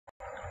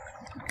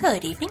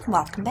Good evening,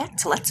 welcome back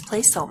to Let's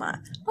Play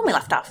Soma. When we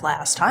left off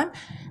last time,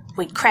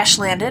 we crash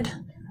landed,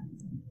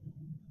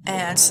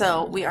 and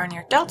so we are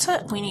near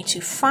Delta. We need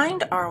to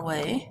find our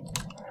way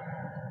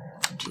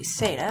to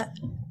Theta.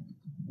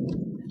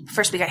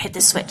 First we gotta hit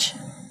this switch.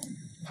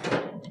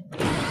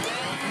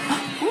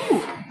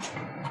 Ooh!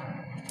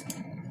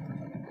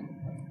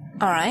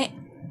 Alright.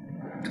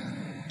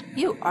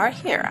 You are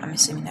here. I'm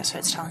assuming that's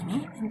what it's telling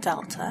me. In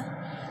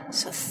Delta.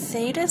 So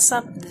Theta's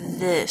up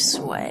this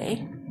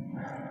way.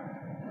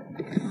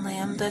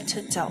 Lambda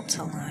to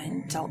Delta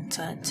line,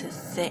 Delta to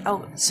Theta.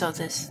 Oh, so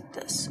this,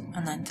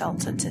 and then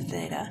Delta to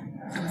Theta.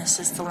 And this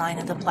is the line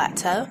of the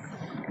plateau.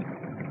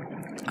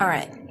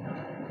 Alright.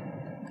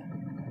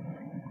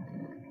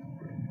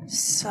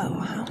 So,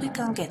 how are we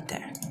gonna get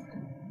there?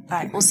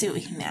 Alright, we'll see what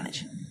we can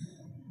manage.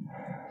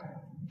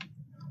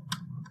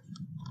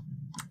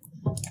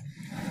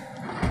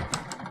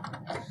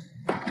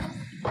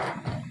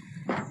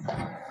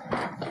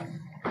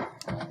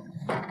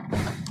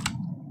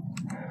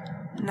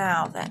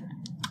 Now then.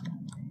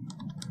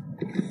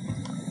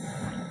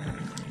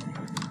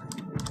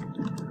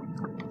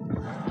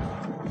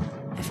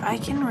 If I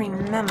can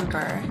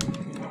remember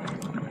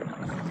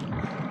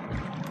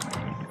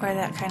where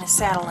that kind of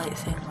satellite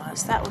thing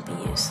was, that would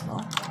be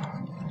useful.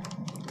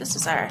 This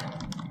is our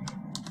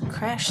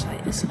crash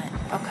site, isn't it?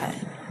 Okay.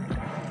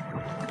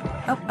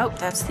 Oh,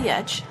 that's the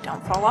edge.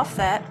 Don't fall off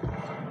that.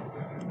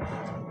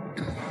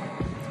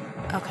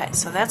 Okay,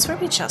 so that's where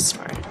we just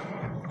were.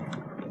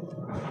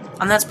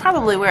 And that's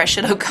probably where I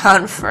should have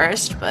gone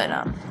first, but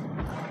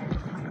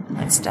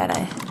instead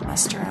I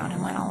messed around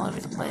and went all over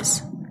the place.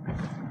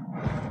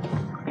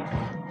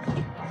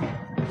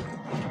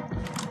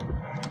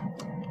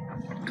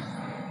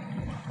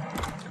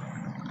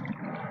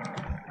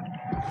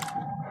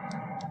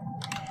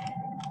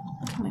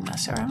 Can we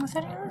mess around with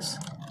any of this?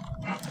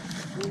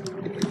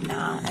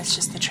 No, that's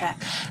just the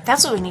track.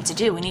 That's what we need to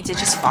do. We need to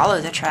just follow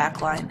the track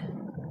line.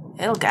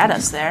 It'll get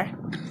us there.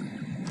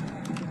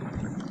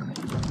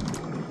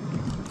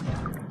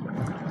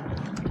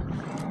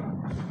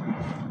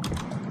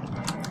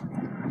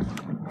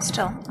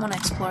 Still, I want to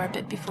explore a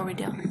bit before we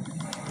do.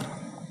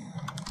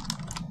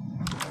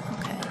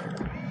 Okay.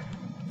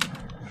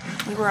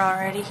 We were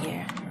already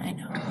here, I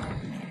know.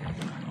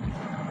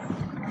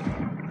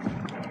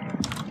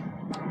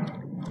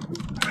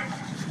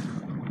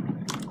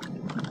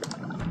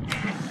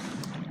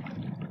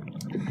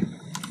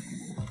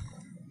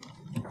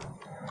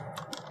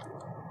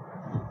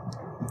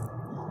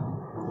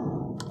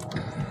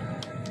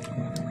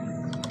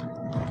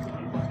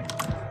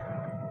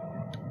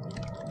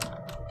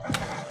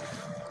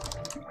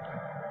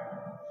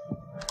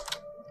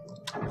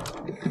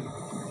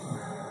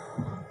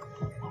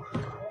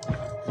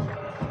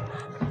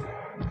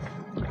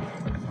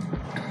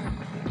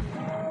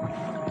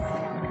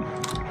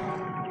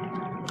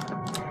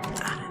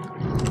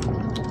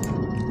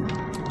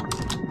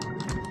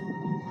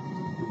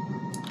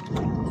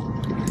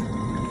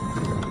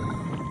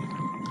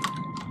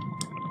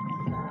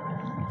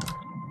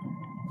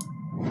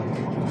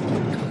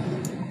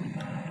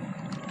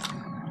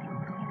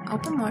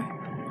 Open more.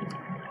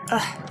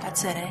 Ugh,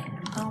 that's it, eh?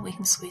 Oh, we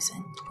can squeeze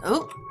in.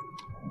 Oh!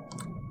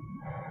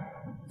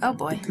 Oh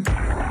boy.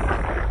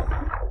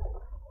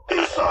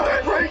 You saw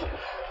that, right?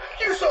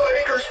 You saw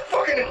Akers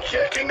fucking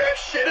injecting that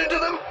shit into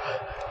them?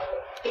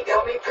 He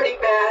got me pretty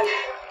bad.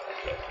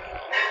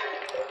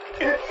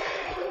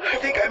 I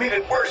think I made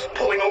it worse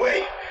pulling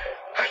away.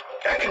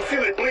 I can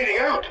feel it bleeding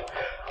out.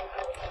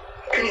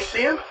 Can you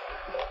see him?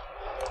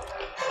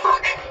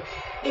 Fuck!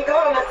 He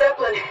got on the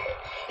zeppelin.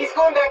 He's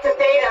going back to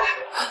Theta.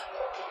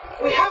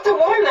 We have to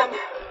warn them.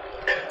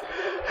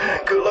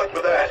 Good luck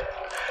with that.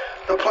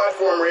 The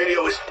platform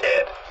radio is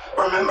dead.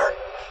 Remember.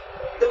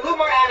 The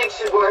Lumar annex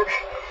should work.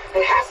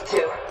 It has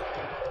to.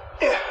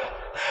 Yeah.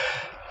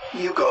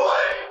 You go.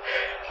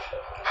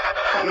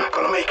 I'm not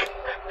gonna make it.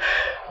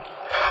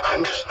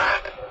 I'm just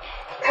not.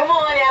 Come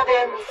on,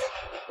 Evans.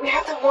 We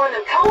have to warn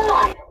them. Come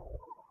on.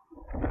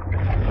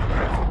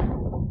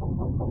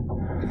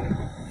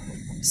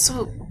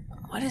 So,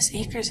 what is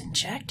Akers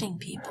injecting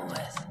people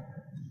with?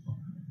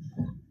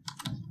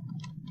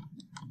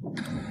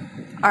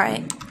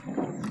 Alright,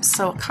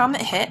 so a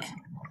comet hit,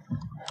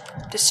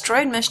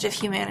 destroyed most of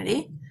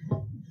humanity.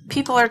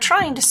 People are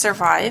trying to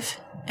survive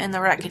in the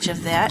wreckage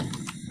of that,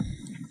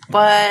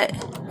 but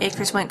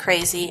Akers went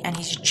crazy and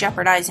he's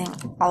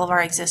jeopardizing all of our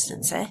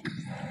existence, eh?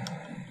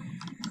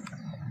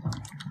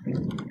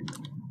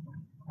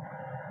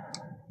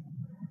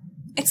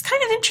 It's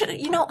kind of interesting,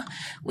 you know,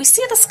 we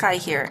see this guy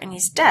here and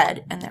he's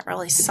dead and that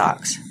really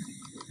sucks.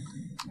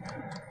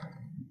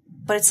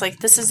 But it's like,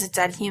 this is a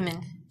dead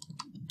human.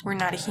 We're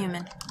not a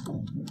human.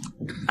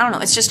 I don't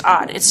know, it's just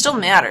odd. It still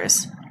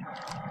matters.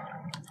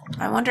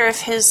 I wonder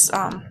if his,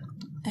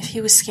 if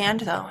he was scanned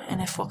though, and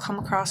if we'll come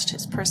across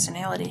his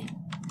personality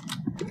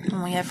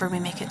when we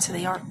make it to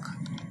the Ark.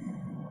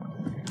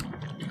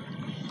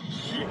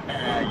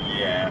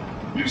 Yeah.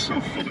 You're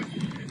so full of...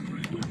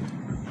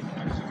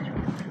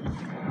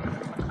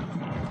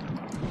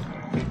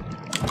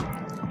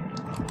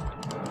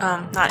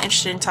 Not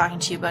interested in talking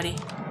to you, buddy.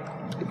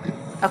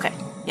 Okay,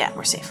 yeah,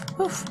 we're safe.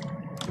 Oof.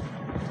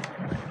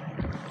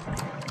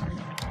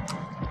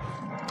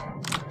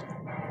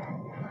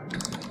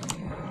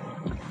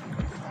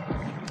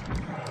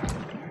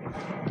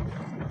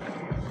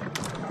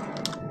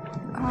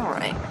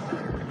 Alright.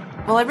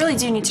 Well, I really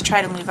do need to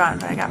try to move on,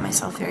 but I got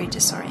myself very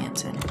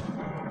disoriented.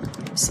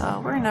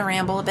 So, we're gonna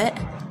ramble a bit.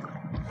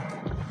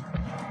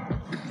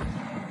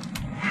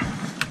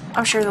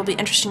 I'm sure there'll be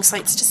interesting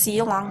sights to see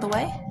along the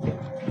way.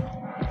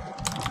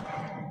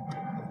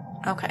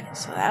 Okay,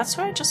 so that's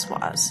where I just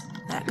was.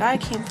 That guy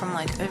came from,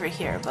 like, over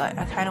here, but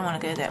I kind of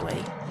want to go that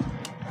way.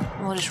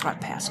 We'll just run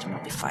past him,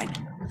 we'll be fine.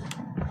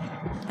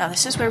 Now,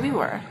 this is where we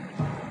were.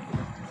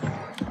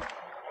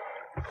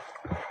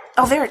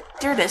 Oh, there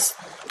it is.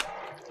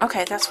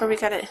 Okay, that's where we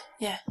got it.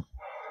 Yeah.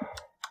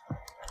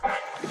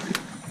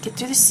 Get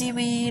through the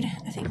seaweed.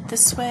 I think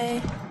this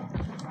way.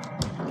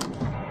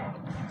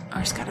 Or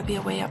there's got to be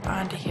a way up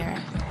onto here.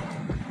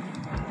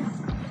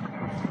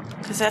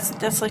 Because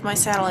that's like my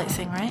satellite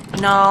thing, right?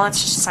 No,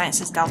 that's just science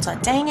says Delta.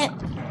 Dang it!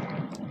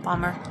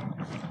 Bummer.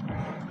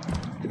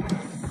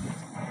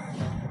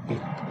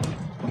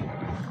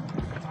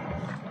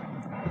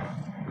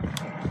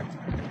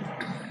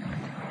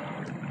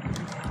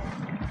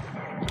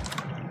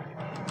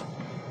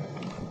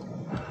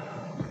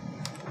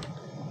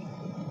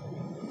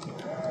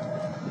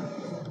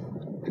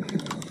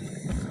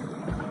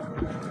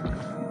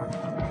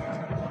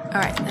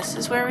 Alright, this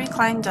is where we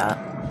climbed up,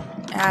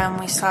 and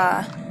we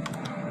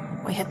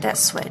hit that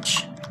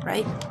switch,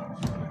 right?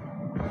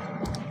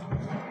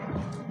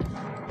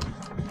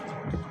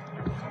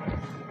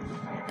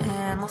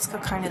 And let's go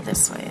kind of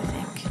this way, I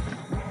think.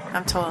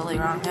 I'm totally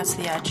wrong, that's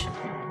the edge.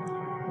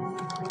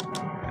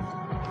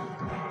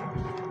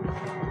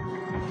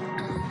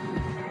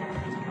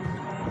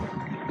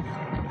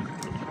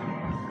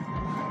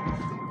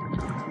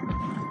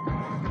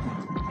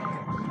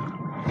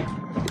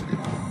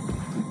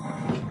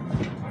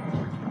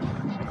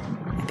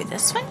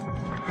 This way?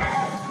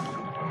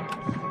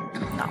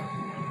 No.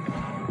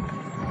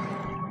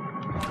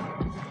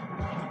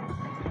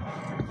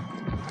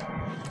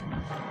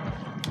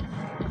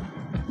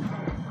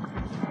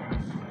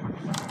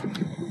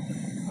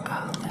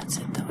 Oh, that's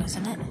it though,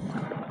 isn't it?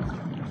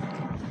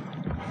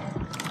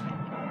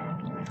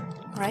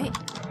 Right?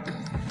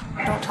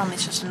 Don't tell me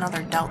it's just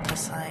another Delta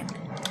sign.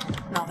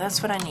 No,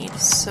 that's what I need.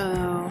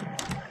 So,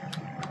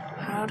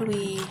 how do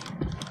we...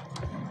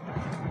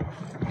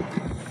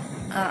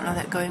 I don't know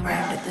that going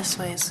around it this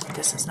way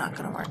this is not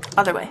going to work.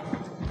 Other way.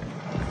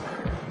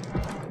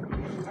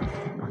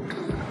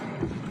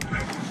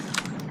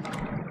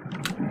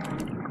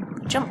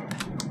 Jump.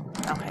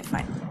 Okay,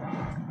 fine.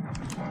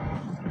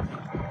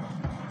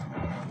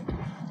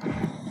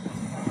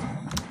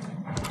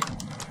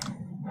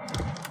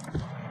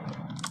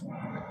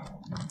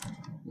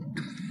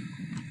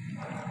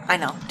 I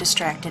know,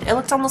 distracted. It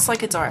looked almost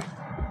like a door.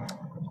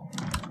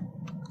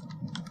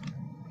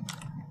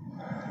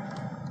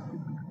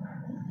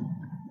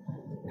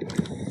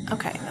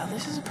 Okay, now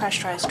this is a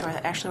pressurized door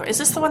that actually works. Is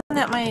this the one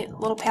that my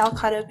little pal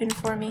cut open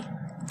for me?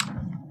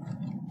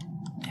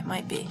 It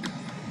might be.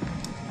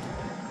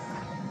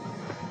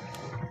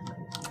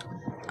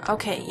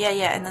 Okay, yeah,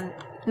 and then...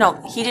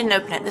 No, he didn't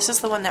open it. This is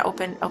the one that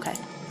opened... Okay,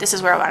 this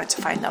is where I wanted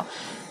to find, though.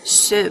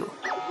 So,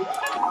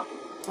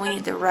 we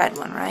need the red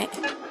one, right?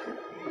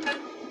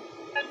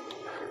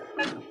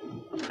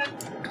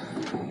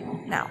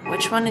 Now,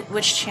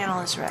 which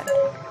channel is red?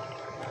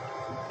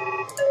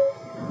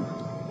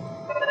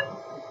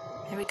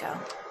 Here we go.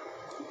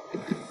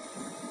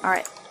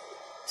 Alright,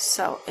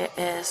 so it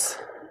is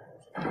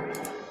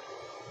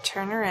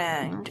turn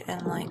around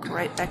and like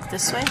right back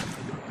this way.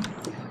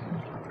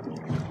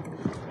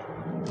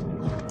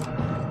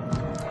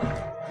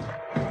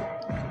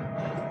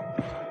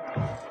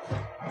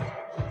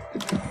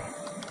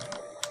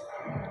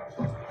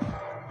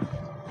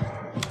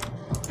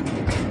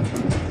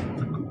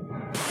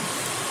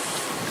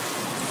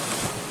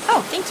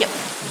 Oh, thank you.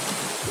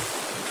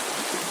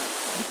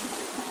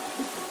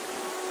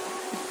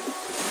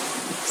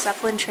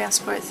 Zeppelin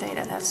transport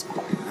theta. That's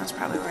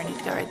probably where I need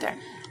to go right there.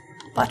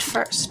 But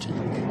first,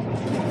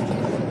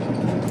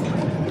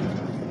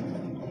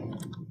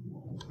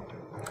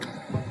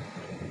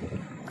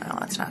 oh,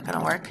 that's not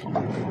gonna work.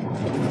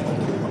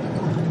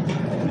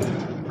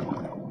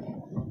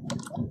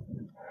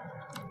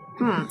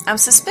 I'm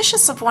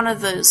suspicious of one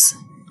of those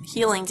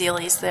healing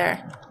dealies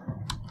there.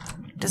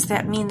 Does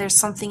that mean there's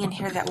something in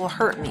here that will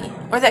hurt me?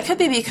 Or that could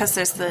be because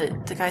there's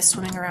the guy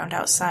swimming around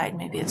outside.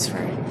 Maybe it's for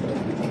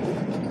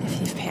if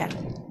you've had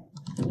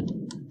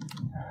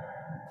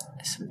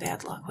some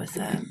bad luck with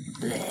that.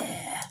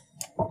 Bleh.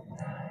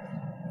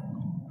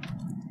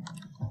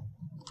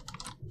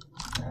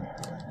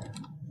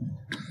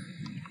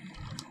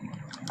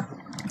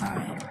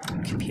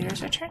 Alright,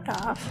 computers are turned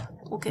off.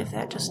 We'll give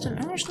that just a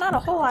minute. There's not a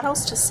whole lot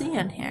else to see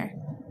in here.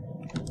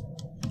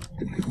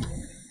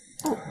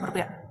 Oh, what do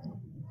we got?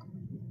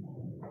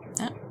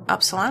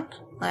 Upsilon,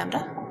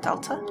 Lambda,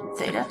 Delta,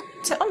 Theta,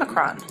 to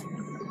Omicron.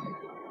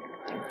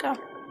 There we go.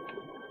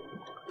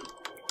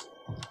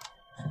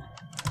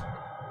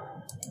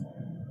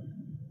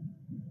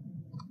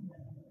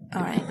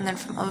 Alright, and then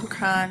from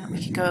Omicron,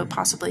 we could go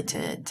possibly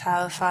to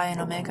Tau, Phi,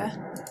 and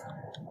Omega.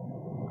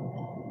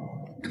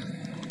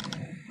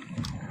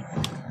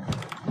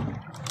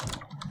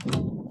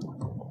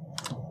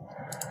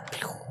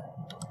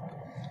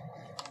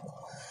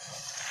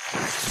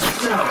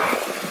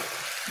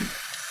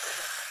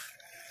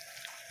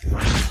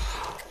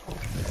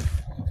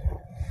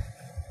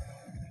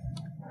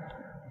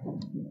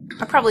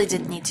 I probably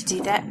didn't need to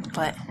do that,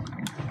 but...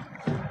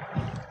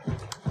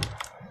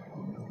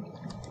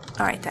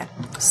 Alright then,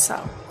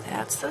 so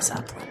that's the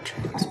zeppelin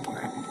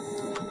transport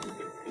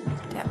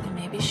that we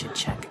maybe should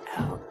check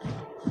out.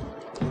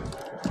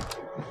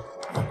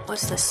 What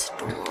was the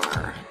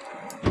store?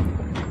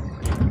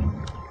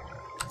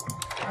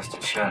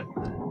 Trusted shut.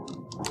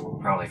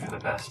 Probably for the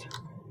best.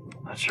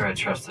 Not sure I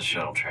trust the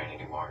shuttle train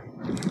anymore.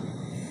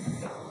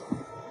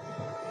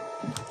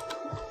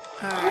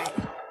 Alright.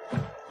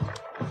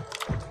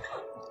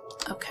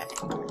 Okay,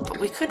 but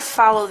we could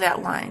follow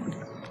that line.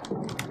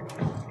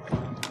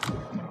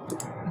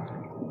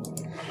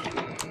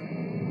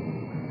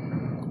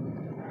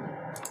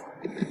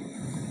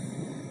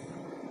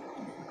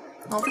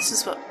 Well, this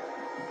is what...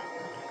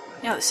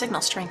 Yeah, the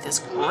signal strength is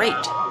great.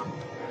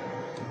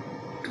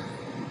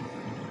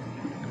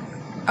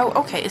 Oh,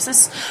 okay, is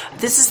this...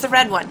 This is the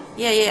red one.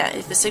 Yeah.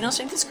 If the signal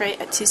strength is great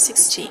at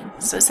 216.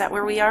 So is that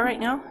where we are right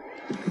now?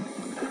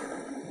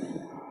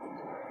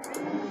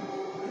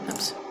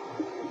 Oops.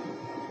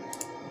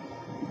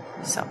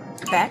 So,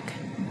 back.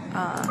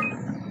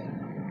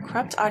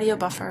 Corrupt audio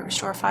buffer.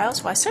 Restore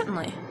files? Why,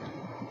 certainly.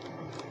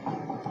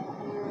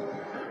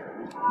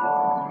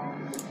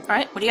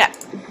 Alright, what do you got?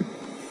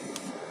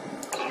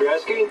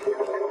 Strasky,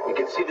 you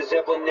can see the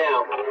Zeppelin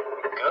now.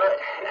 Good.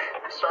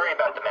 Sorry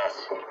about the mess.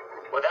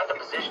 Without the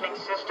positioning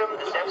system,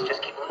 the Zeps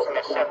just keep losing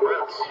their set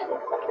routes.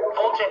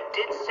 Voljet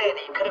did say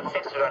that you could have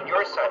fixed it on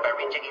your side by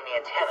rejigging the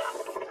antenna.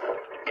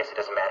 Guess it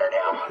doesn't matter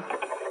now.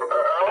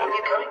 Are all of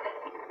you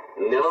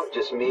coming? No,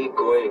 just me,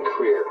 Goy, and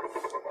Creer.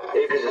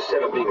 Akers is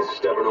set up being a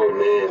stubborn old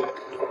man.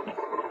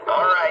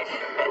 All right.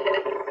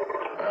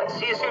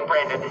 See you soon,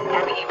 Brandon.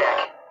 Happy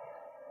evac.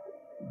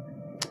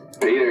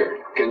 Peter,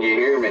 can you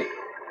hear me?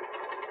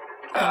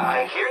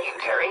 I hear you,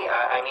 Terry.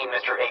 I mean,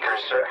 Mr.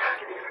 Akers, sir.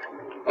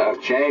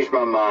 I've changed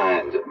my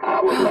mind. I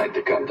would like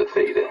to come to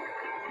Theta.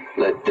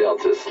 Let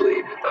Delta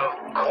sleep.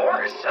 Of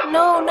course.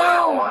 No.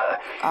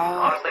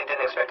 Honestly,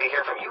 didn't expect to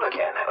hear from you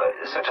again.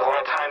 Such a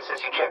long time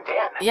since you checked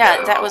in.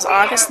 Yeah, that was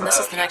August, and this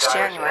is the next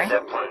January.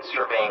 Zeppelin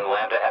surveying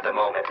Lambda at the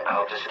moment.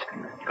 I'll just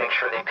make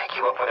sure they pick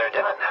you up when they're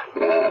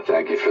done.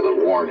 Thank you for the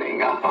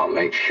warning. I'll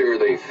make sure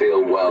they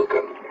feel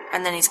welcome.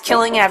 And then he's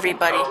killing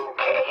everybody.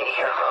 Okay.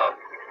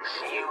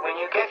 See you when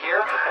you get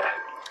here.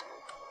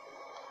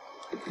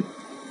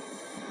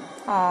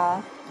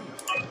 Aww.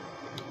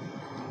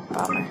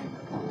 Bummer.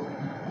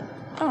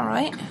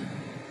 Alright.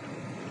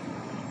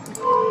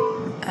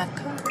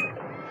 Echo.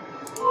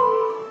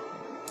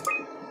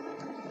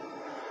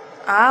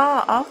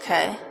 Ah,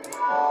 okay.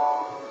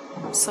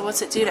 So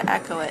what's it do to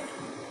echo it?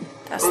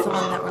 That's the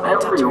one that we're going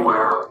to touch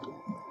Everywhere.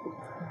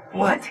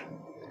 What?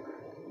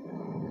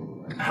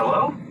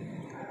 Hello?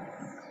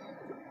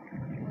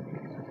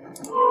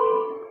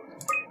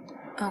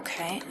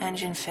 Okay,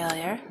 engine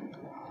failure.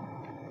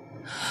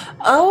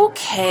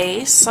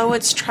 Okay, so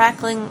it's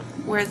tracking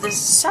where the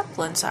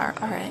zeppelins are.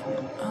 Alright,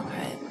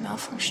 okay.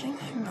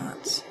 Malfunctioning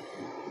knots.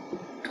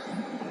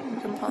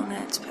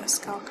 Components,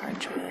 Pascal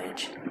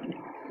cartridge.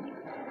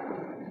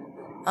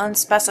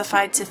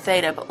 Unspecified to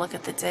Theta, but look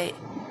at the date.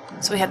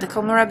 So we had the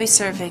Komorebi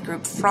survey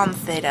group from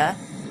Theta.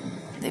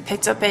 They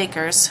picked up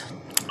Akers.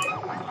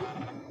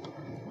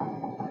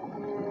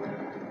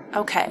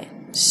 Okay,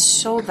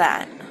 so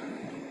that.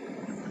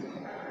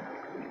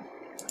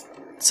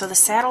 So the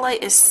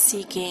satellite is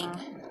seeking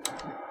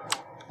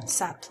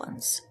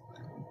zeppelins.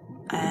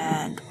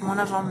 And one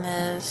of them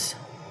is,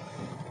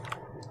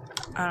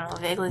 I don't know,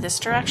 vaguely this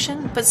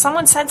direction. But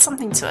someone said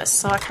something to us,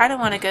 so I kind of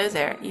want to go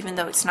there, even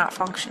though it's not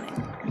functioning.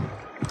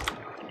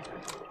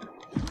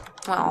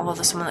 Well, although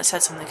the someone that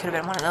said something could have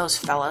been one of those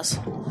fellas.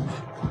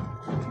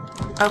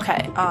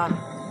 Okay,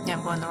 yeah,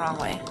 I'm going the wrong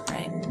way,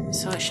 right?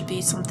 So it should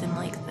be something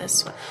like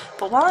this.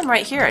 But while I'm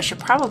right here, I should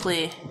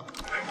probably...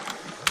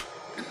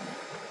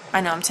 I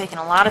know, I'm taking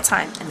a lot of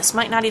time, and this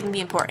might not even be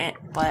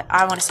important, but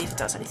I want to see if it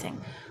does anything.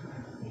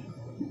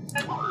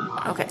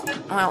 Okay,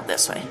 well,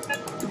 this way.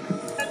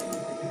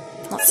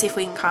 Let's see if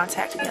we can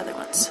contact the other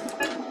ones.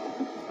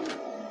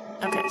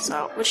 Okay,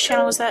 so, which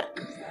channel was that?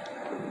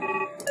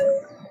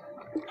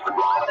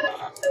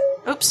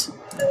 Oops.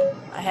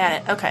 I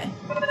had it, okay.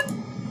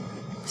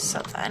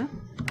 So then...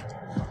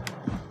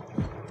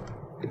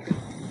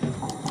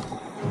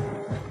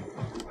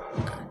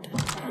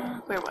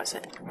 Where was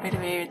it? Right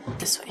over here,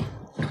 this way.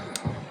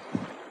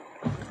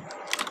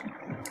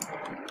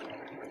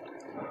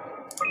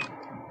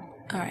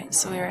 Alright,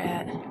 so we were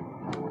at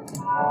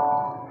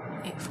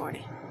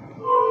 840.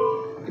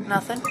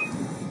 Nothing?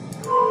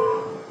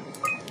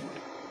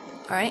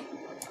 Alright.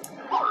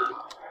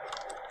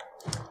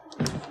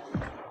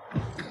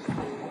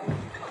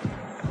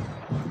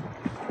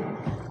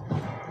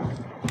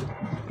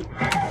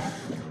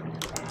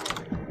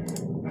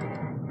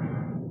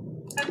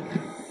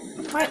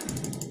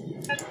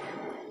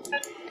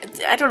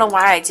 I don't know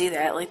why I do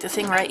that. Like, the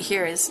thing right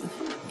here is,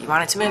 you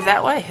want it to move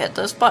that way, hit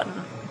this button.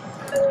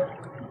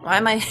 Why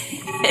am I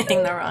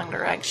hitting the wrong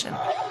direction?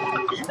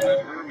 You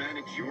let her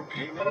manage your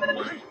payload?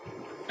 What?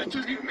 That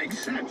doesn't even make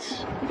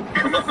sense.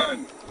 Come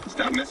on,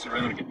 stop messing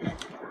around and get back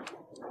to work.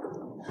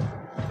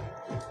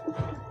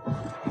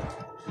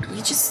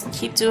 You just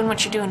keep doing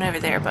what you're doing over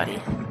there,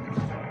 buddy.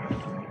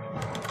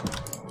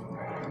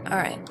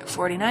 Alright,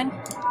 49.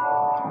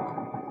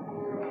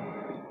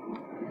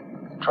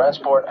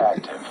 Transport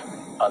active.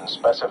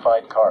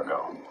 Unspecified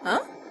cargo.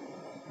 Huh?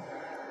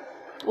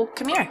 Well,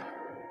 come here.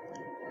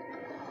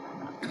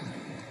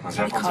 The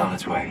Zeppelin's on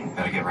its way.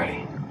 Better get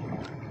ready.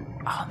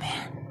 Oh,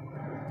 man.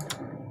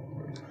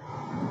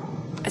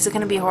 Is it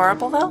gonna be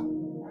horrible, though?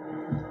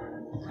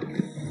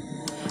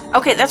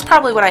 Okay, that's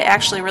probably what I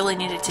actually really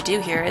needed to do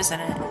here, isn't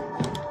it?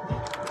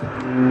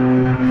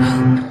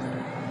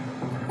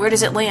 Where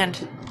does it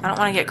land? I don't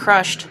want to get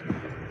crushed.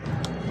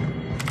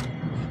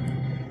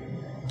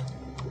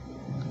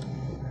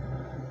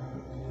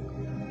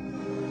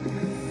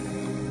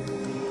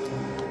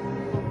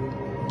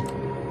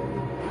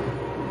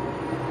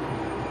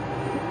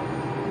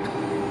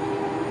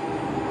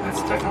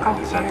 That's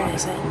definitely the Zeppelin. Where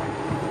is it?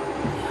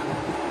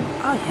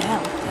 Oh yeah,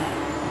 look at that.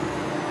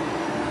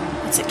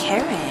 What's it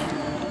carrying?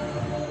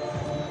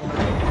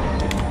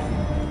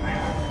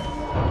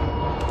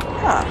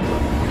 Huh.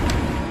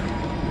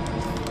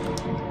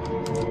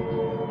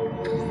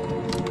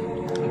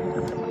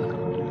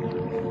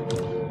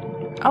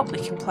 Oh, we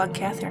can plug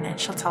Catherine in.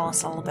 She'll tell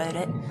us all about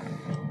it.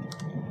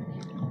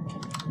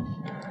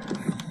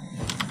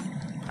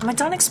 Am I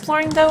done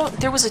exploring, though?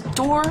 There was a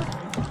door.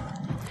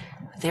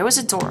 There was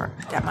a door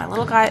that my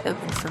little guy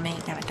opened for me,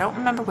 and I don't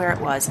remember where it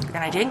was. And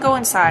I didn't go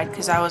inside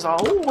because I was all,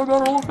 oh, I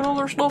gotta look at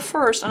other stuff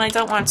first. And I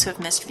don't want to have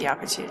missed the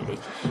opportunity.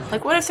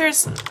 Like, what if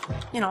there's,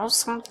 you know,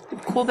 some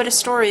cool bit of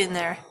story in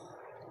there?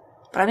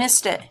 But I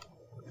missed it.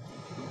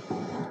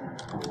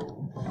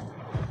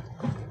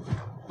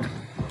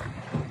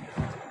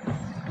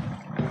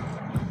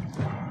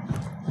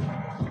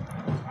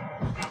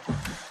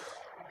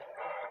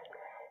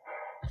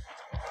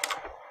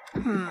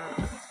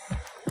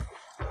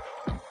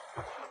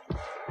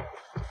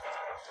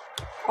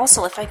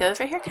 Also, if I go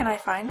over here, can I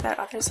find that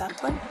other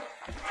Zeppelin?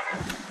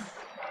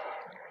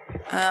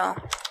 Oh,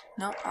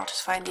 no, I'll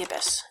just find the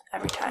abyss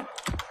every time.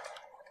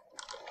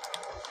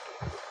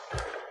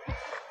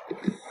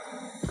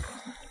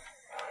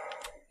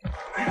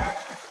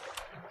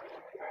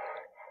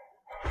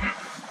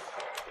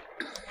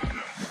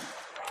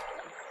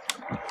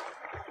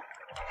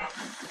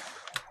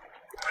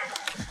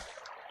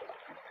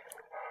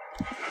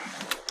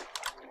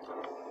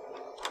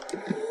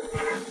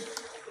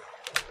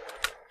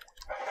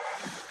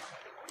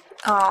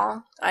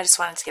 Oh, I just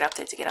wanted to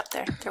get up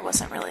there. There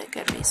wasn't really a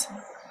good reason.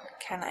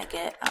 Can I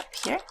get up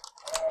here?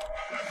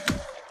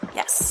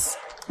 Yes.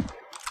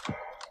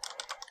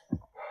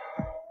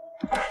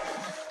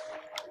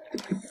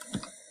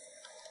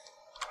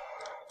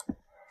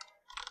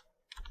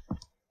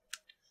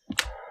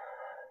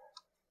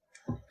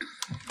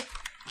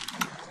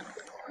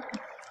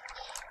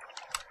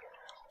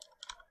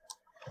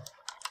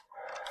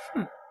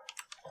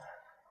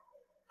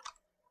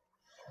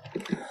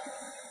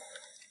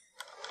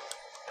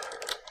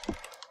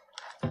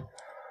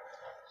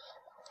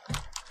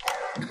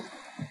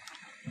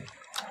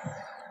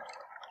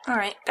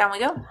 Alright, down we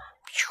go.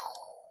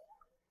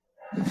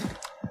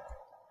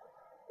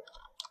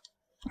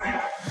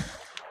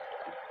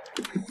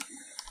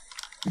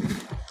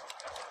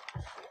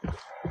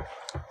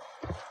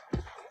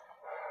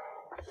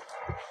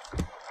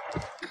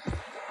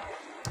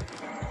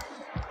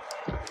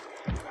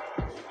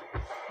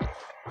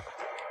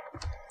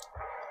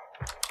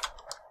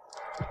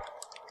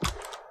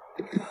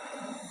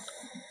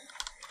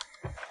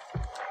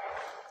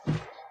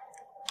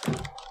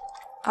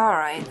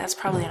 Alright, that's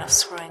probably enough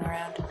screwing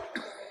around.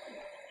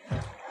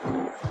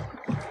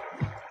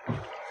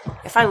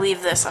 If I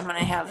leave this, I'm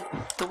gonna have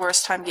the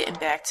worst time getting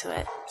back to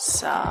it,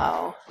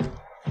 so...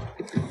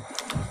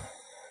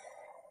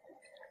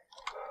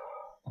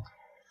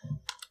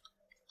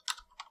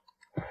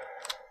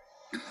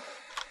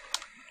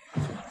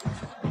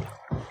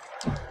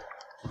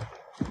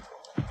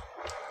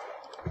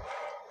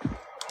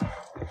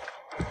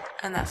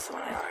 And that's the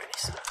one I already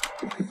saw.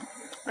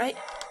 Right?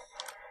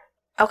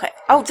 Okay.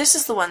 Oh, this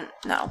is the one.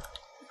 No.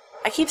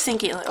 I keep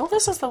thinking, like, oh,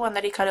 this is the one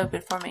that he cut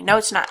open for me. No,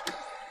 it's not.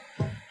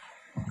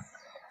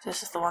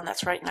 This is the one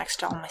that's right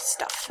next to all my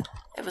stuff.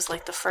 It was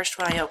like the first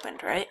one I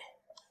opened, right?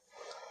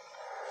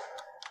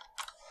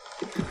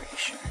 Pretty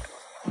sure.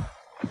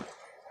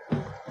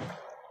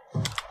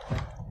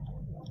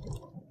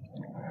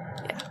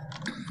 Yeah.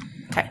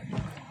 Okay.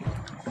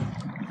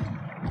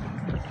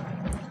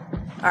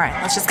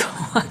 Alright, let's just go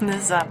on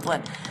this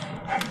Zeppelin.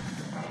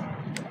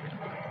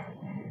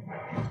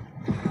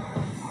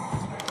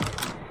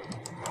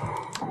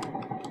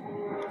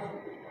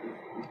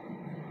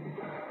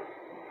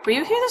 Were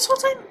you here this whole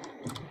time?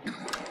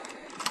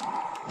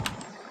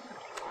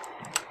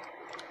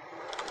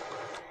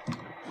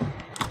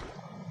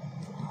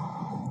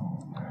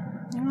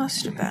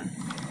 Must have been.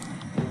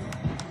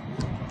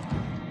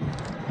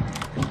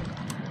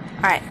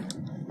 Alright.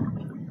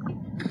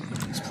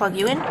 Let's plug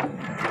you in.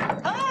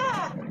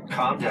 Ah!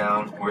 Calm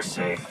down. We're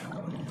safe.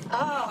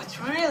 Oh, it's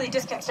really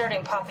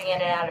disconcerting popping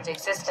in and out of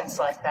existence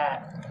like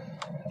that.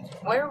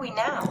 Where are we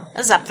now?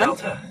 A zeppelin.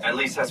 Delta. At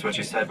least that's what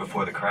you said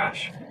before the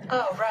crash.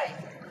 Oh, right.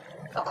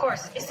 Of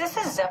course. Is this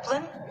a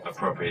zeppelin?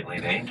 Appropriately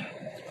named.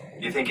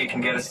 You think it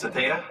can get us to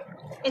Theta?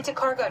 It's a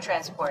cargo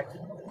transport.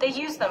 They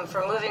use them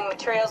for moving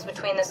materials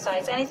between the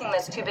sites, anything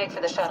that's too big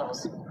for the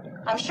shuttles.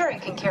 I'm sure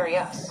it can carry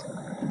us.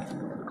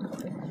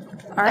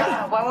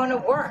 Alright. Why won't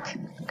it work?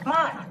 Come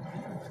on.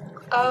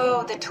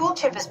 Oh, the tool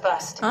chip is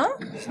bust. Huh?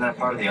 Isn't that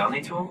part of the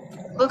Omni tool?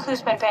 Look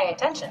who's been paying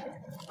attention.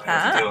 I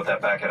have to deal with that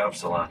back at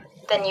Upsilon.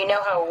 Then you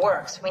know how it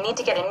works. We need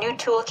to get a new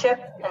tool chip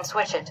and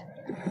switch it.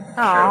 Care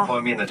to Aw.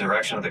 point me in the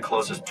direction of the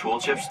closest tool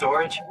chip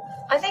storage?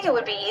 I think it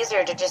would be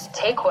easier to just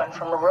take one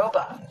from a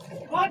robot.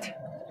 What?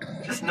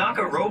 Just knock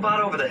a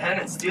robot over the head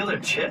and steal their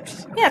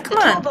chips? Yeah, The come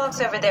on.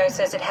 toolbox over there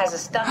says it has a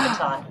stun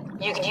baton.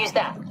 You could use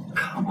that.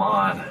 Come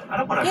on. I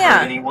don't want to Yeah.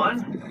 hurt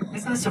anyone.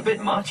 Isn't this a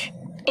bit much?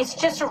 It's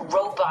just a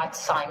robot,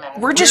 Simon.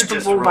 We're just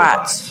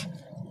robots.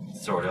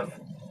 Sort of.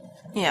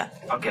 Yeah.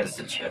 I'll get us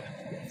a chip.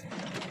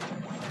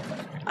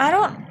 I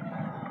don't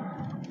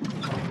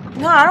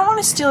want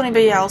to steal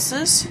anybody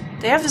else's.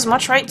 They have as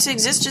much right to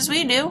exist as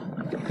we do.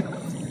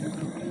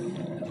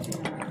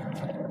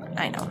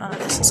 I know, none of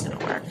this is gonna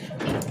work.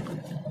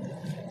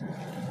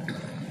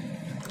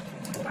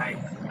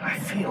 I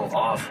feel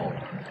awful.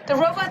 The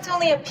robots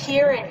only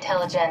appear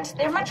intelligent.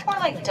 They're much more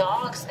like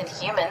dogs than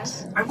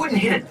humans. I wouldn't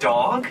hit a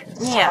dog.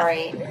 Yeah.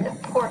 Sorry,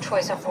 poor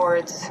choice of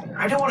words.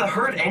 I don't want to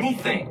hurt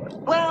anything.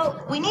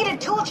 Well, we need a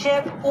tool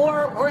chip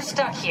or we're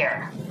stuck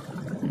here.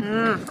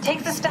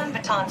 Take the stun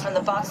baton from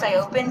the box I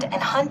opened and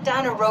hunt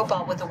down a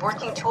robot with a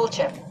working tool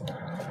chip.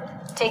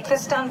 Take the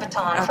stun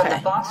baton from Okay.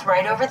 the box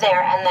right over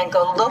there and then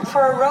go look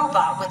for a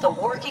robot with a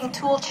working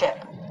tool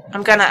chip.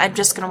 I'm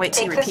just gonna wait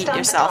till you Take the repeat stun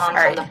yourself. baton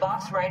Alright. from the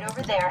box right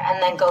over there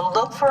and then go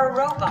look for a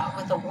robot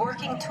with a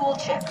working tool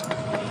chip.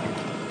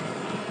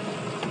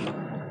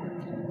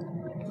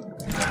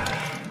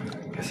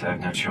 Guess I have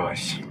no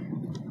choice.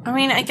 I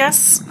mean, I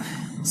guess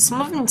some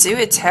of them do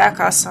attack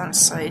us on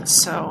sight,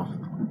 so...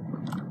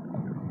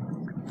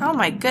 Oh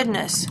my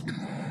goodness.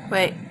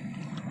 Wait.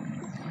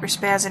 We're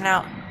spazzing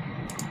out.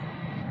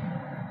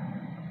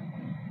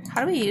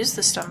 How do we use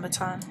the stun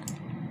baton?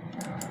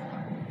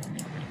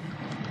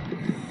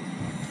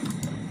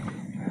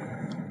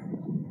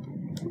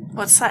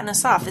 What's setting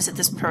us off? Is it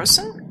this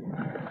person?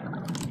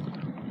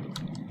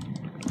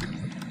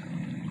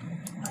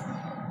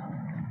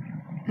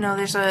 No,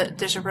 there's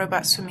a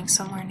robot swimming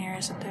somewhere near,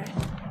 isn't there?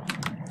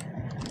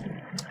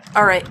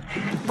 Alright.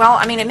 Well,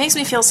 I mean, it makes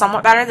me feel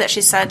somewhat better that she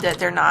said that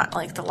they're not,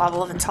 like, the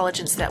level of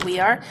intelligence that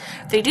we are.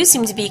 They do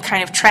seem to be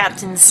kind of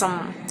trapped in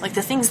some... Like,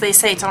 the things they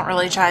say don't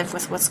really jive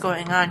with what's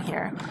going on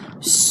here.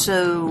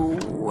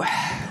 So...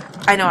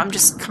 I know, I'm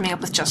just coming up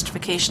with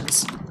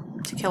justifications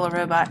to kill a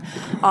robot.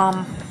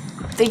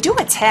 They do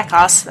attack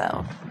us,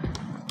 though.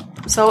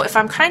 So if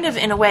I'm kind of,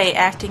 in a way,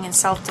 acting in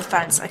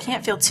self-defense, I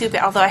can't feel too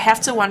bad. Although I have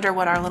to wonder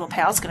what our little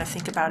pal's going to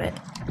think about it.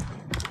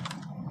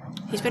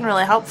 He's been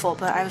really helpful,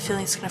 but I have a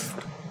feeling it's going to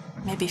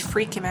maybe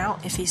freak him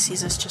out if he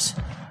sees us just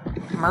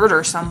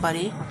murder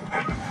somebody.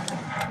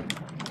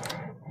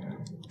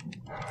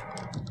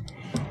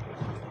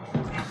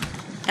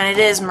 And it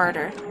is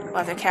murder,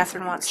 whether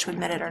Catherine wants to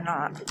admit it or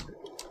not.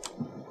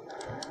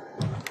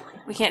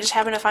 We can't just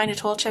happen to find a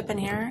tool chip in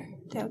here?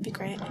 That would be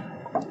great.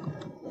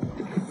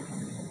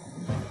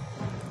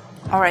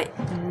 Alright,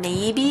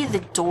 maybe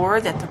the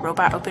door that the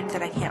robot opened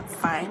that I can't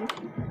find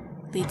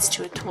leads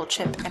to a tool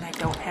chip and I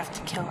don't have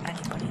to kill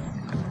anybody.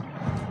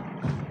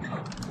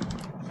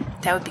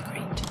 That would be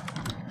great.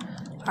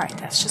 Alright,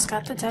 that's just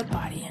got the dead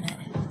body in it.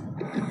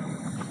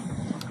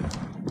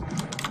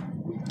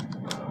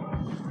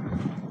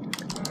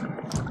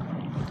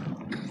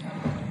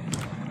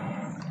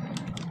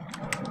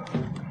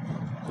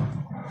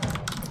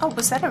 Oh,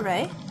 was that a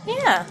ray?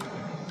 Yeah.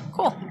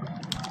 Cool.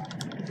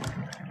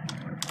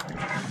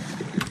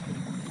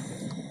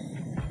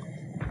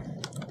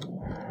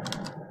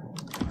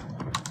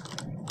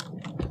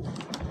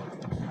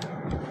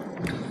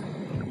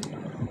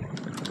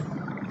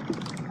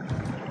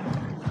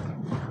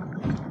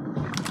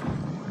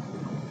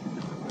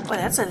 Boy,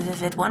 that's a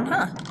vivid one,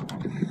 huh?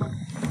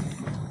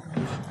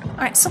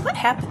 Alright, so what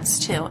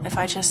happens, too, if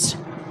I just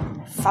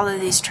follow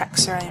these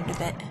tracks around a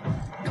bit?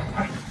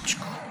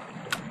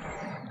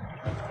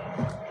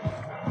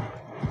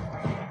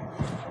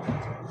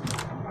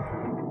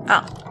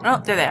 Oh, no,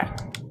 they're there.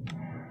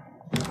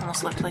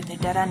 Almost looked like they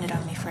dead-ended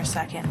on me for a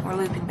second. We're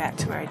looping back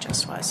to where I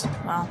just was.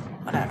 Well,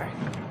 whatever.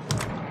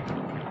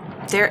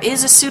 There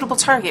is a suitable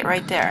target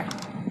right there.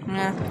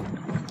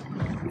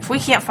 If we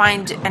can't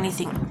find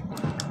anything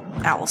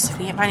else, if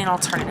we can't find an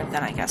alternative,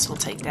 then I guess we'll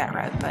take that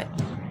route, but...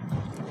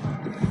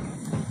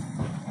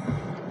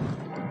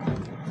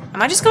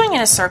 Am I just going in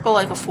a circle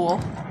like a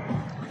fool?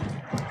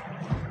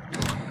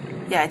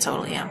 Yeah, I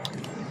totally am.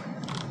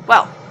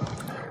 Well...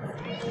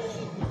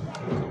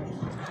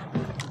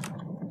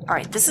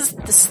 Alright, this is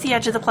the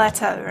edge of the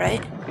plateau,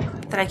 right?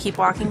 That I keep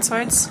walking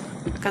towards?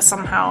 Because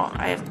somehow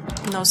I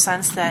have no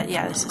sense that...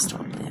 Yeah, this is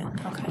totally it.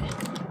 Okay.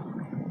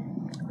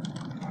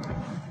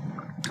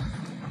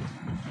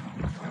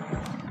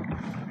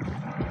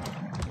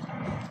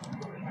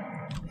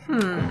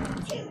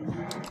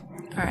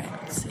 Alright,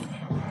 let's see.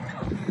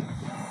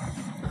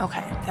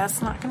 Okay,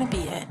 that's not gonna be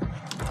it.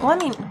 Well, I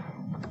mean...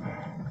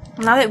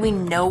 Now that we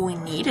know we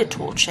need a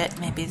tool chip,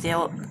 maybe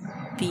there'll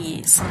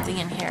be something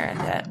in here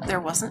that there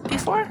wasn't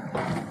before?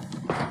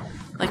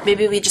 Like,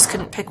 maybe we just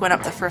couldn't pick one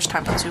up the first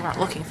time because we weren't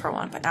looking for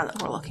one, but now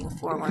that we're looking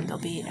for one,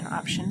 there'll be an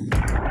option.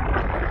 Come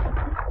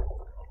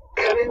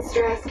in,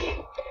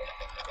 Strasky.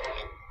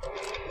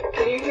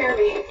 Can you hear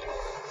me?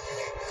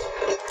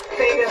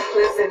 Theta,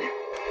 listen.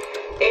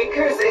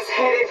 Akers is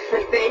headed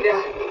for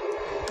Theta.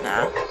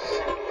 Nah.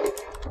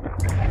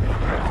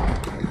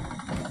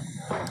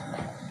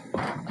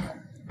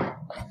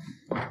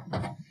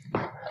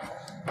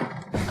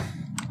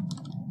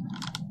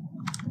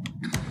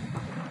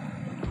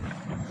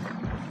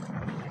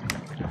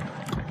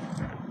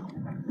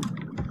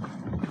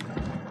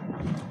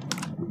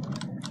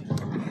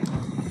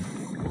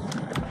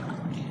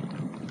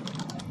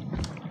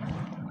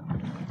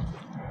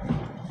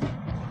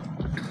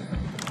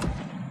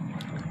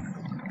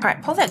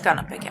 Alright, pull that gun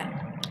up again.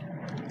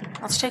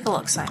 Let's take a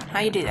look, Simon. How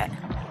you do that?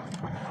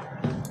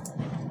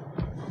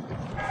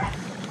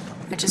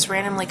 It just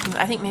randomly comes...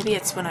 I think maybe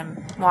it's when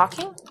I'm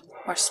walking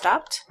or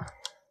stopped.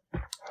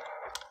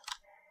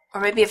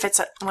 Or maybe if it's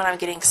when I'm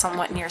getting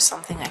somewhat near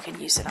something I could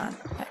use it on.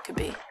 That could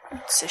be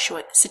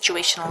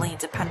situationally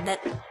dependent.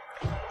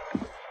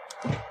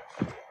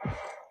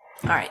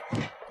 Alright.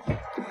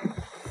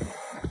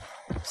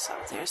 So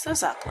there's the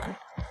zeppelin.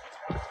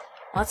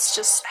 Let's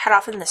just head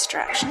off in this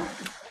direction.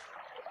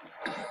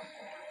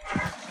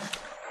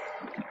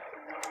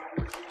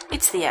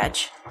 It's the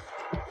edge.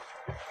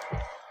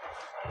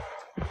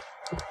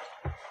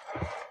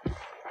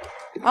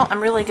 Well,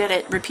 I'm really good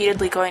at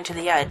repeatedly going to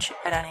the edge,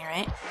 at any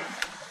rate.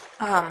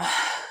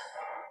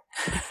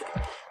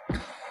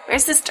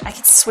 Where's this? I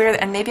could swear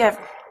that, and maybe I've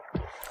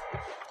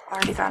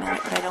already gone in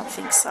it, but I don't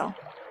think so.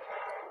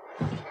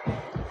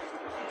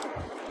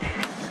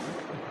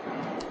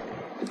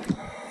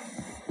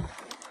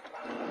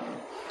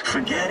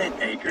 Forget it,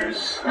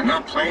 Akers. I'm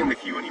not playing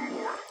with you anymore.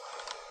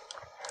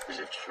 As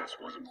if chess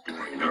wasn't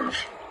boring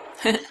enough.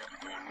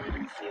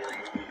 Moving floor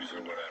moves or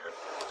whatever.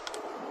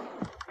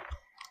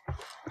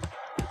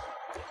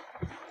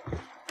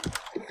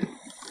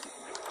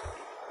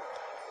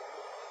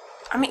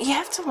 I mean, you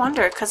have to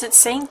wonder, because it's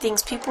saying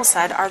things people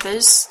said. Are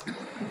those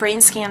brain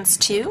scans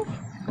too?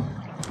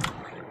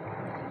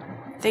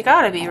 They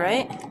gotta be,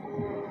 right?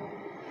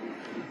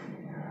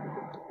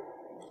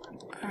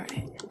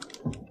 Alright.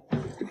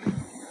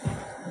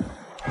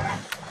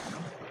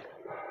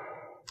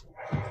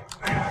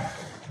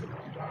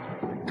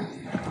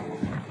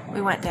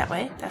 We went that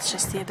way. That's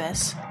just the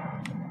abyss.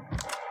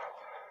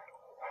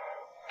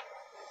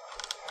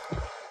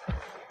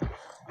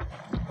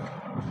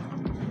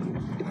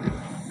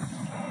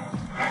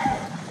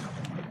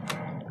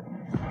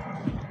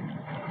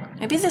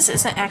 Maybe this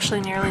isn't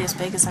actually nearly as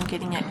big as I'm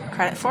getting it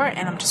credit for,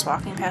 and I'm just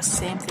walking past the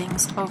same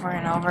things over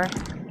and over.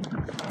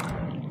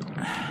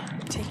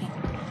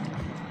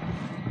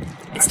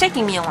 It's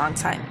taking me a long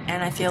time,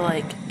 and I feel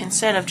like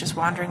instead of just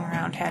wandering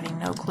around having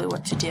no clue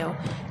what to do,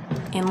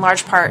 in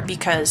large part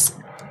because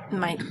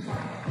my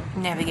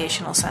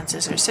navigational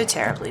senses are so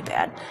terribly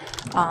bad,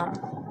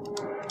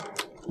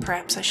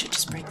 perhaps I should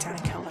just break down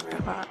and kill the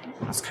robot.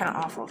 That's kind of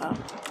awful, though.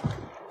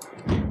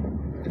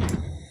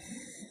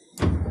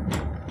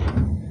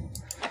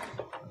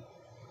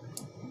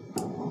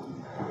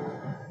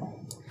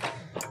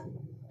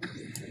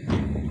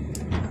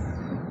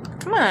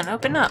 Come on,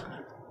 open up.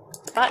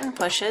 The button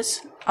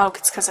pushes. Oh,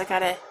 it's because I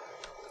gotta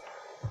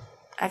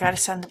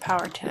send the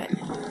power to it.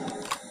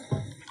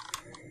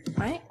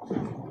 Right?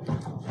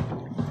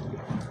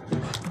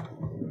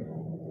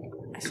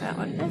 Is that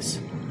what it is?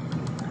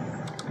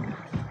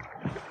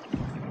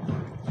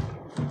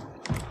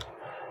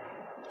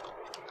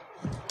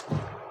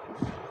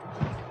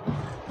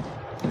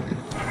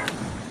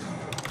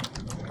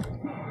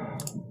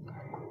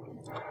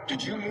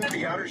 Did you move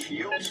the outer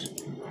shields?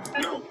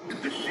 No,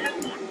 the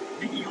shield one.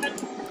 The evil.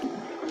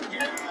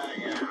 Yeah,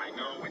 I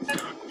know it's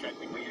not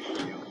technically a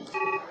shield.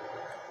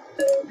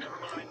 Never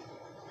mind.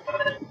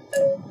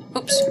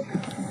 Oops.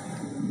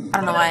 I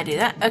don't know why I do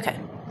that. Okay.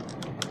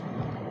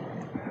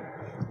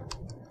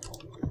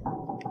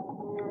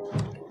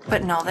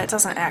 But no, that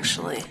doesn't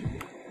actually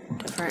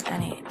divert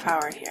any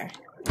power here.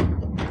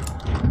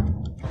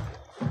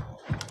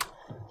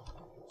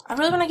 I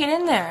really want to get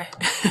in there.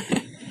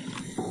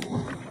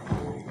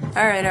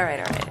 Alright.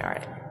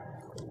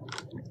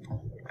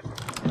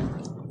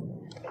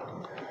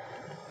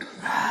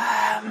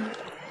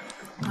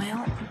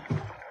 Well.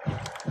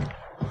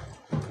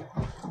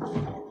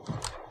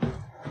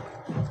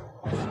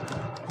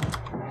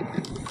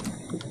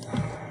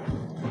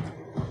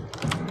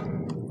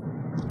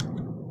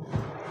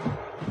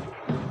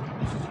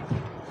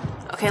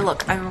 Okay,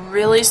 look, I'm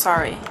really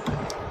sorry.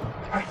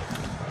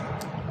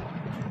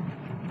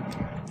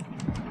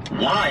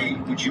 Why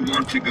would you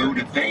want to go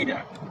to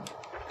Theta?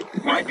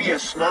 Why be a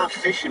small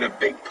fish in a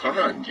big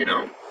pond, you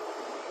know?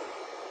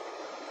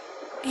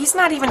 He's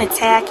not even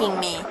attacking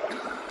me.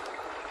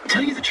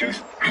 Tell you the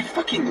truth, I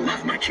fucking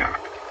love my job.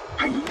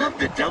 I love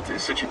that Delta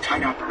is such a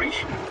tight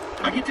operation.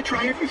 I get to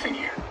try everything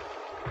here.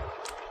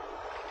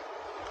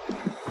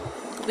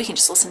 We can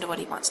just listen to what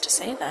he wants to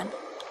say then.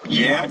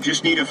 Yeah,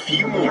 just need a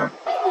few more.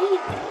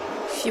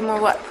 A few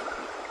more what?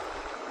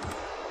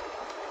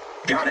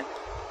 Got it.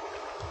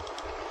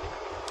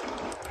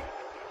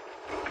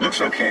 Looks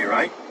okay,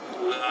 right?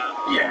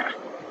 Yeah,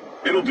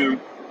 it'll do.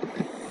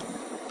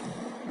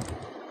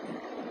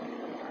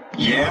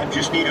 Yeah,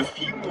 just need a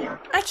few more.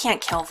 I can't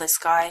kill this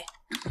guy.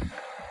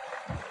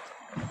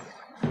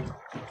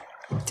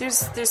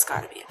 There's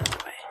gotta be another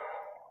way.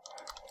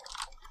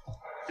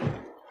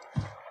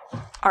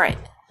 Alright.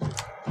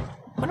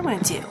 What I'm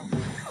gonna do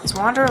is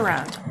wander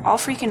around, all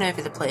freaking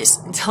over the place,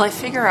 until I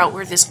figure out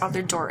where this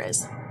other door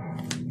is.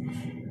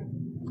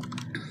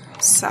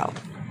 So.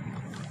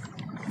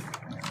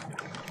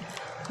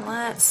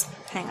 Let's...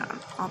 hang on.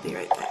 I'll be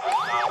right back.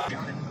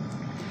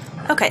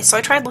 Okay, so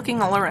I tried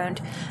looking all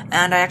around,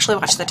 and I actually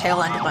watched the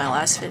tail end of my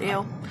last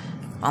video.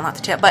 Well, not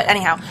the tail, but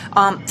anyhow,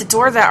 the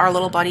door that our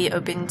little buddy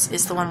opens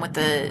is the one with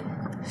the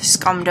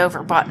scummed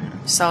over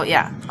button. So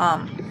yeah,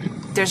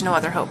 there's no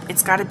other hope.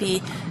 It's gotta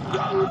be,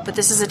 but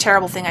this is a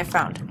terrible thing I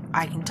found.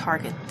 I can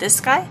target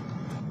this guy,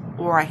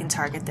 or I can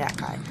target that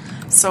guy.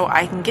 So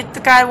I can get the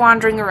guy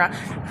wandering around,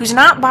 who's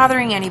not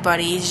bothering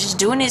anybody, he's just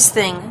doing his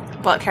thing,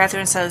 but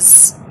Catherine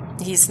says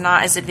he's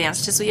not as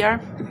advanced as we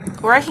are.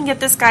 Or I can get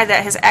this guy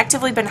that has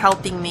actively been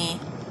helping me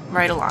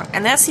right along.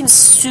 And that seems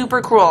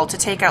super cruel to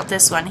take out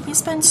this one.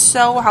 He's been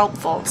so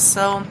helpful,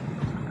 so...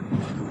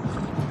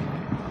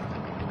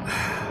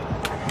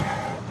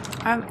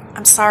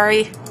 I'm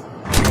sorry.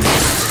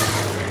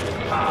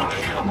 Oh,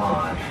 come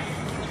on.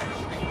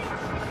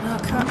 Oh,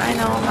 come on. I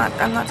know,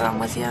 I'm not done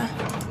with you.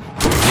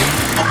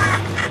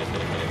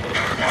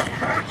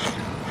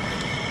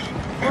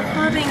 We're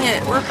hurting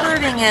it. We're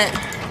hurting it.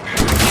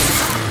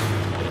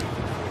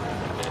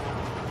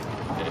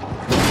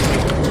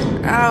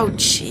 Oh,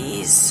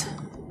 jeez.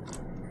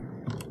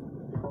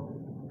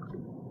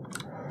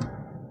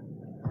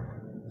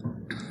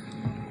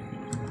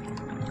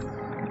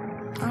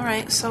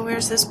 Alright, so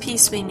where's this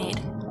piece we need?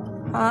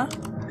 Huh?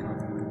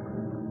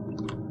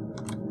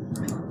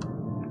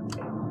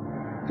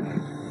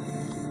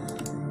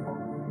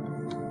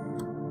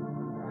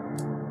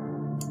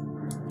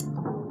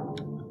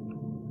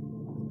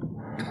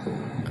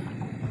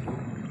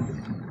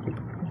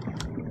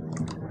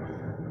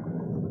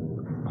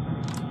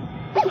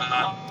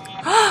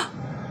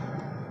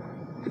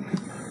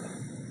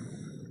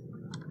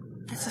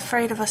 It's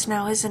afraid of us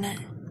now, isn't it?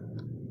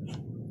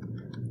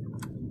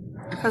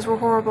 Because we're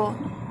horrible,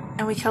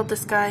 and we killed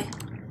this guy.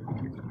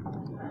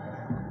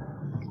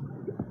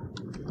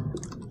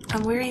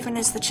 And where even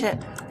is the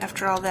chip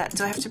after all that?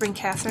 Do I have to bring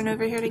Catherine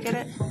over here to get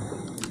it?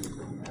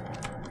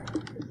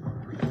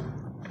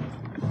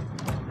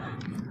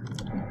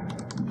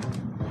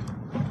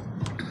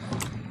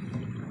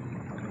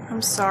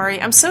 I'm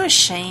sorry. I'm so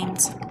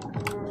ashamed.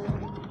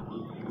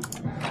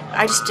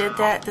 I just did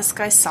that. This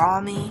guy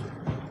saw me.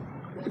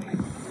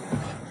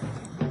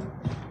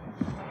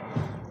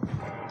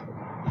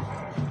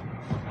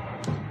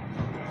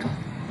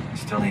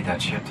 Still need that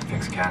chip to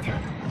fix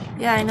Catherine.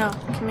 Yeah, I know.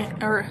 Come here.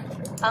 Or...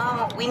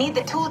 we need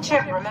the tool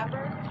chip,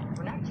 remember?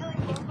 We're not killing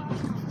robots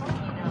for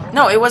fun, you know.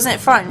 No, it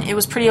wasn't fun. It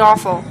was pretty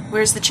awful.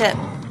 Where's the chip?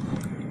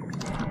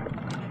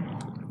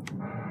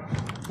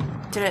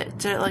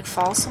 Did it like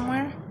fall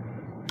somewhere?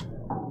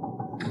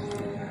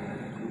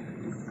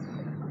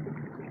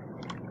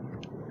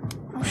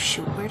 Oh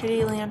shoot, where did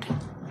he land?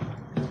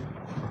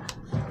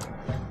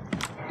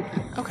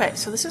 Okay,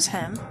 so this is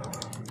him.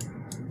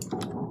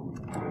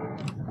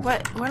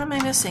 What am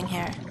I missing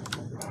here?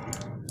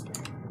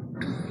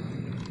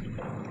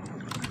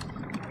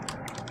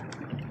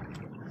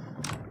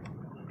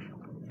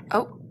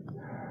 Oh.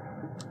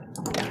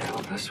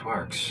 Well, this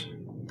works.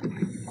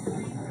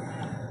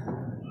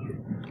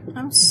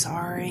 I'm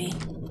sorry.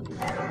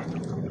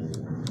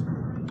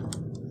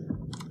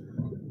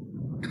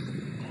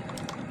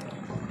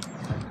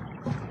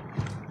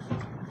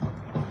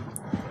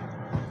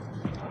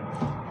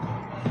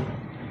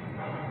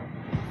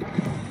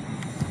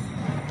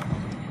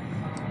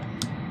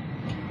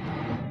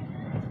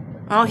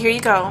 Well, here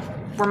you go.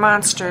 We're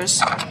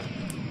monsters.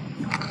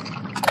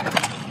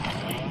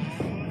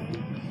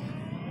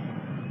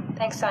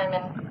 Thanks,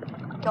 Simon.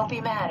 Don't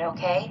be mad,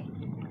 okay?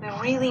 We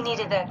really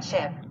needed that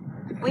chip.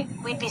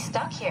 We'd be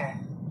stuck here.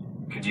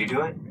 Could you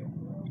do it?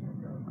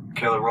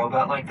 Kill a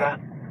robot like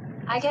that?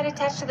 I get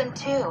attached to them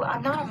too.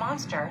 I'm not a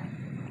monster.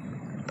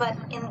 But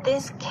in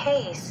this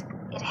case,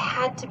 it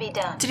had to be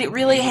done. Did it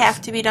really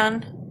have to be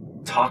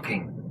done?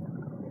 Talking.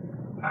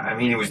 I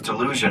mean, he was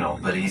delusional,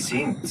 but he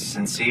seemed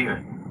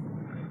sincere.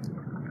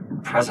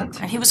 Present.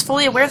 And he was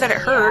fully aware that it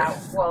hurt. Yeah,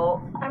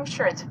 well, I'm I'm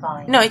sure it's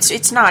fine. No,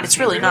 it's not. It's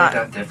really not.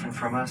 that different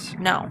from us?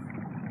 No.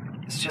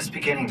 It's just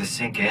beginning to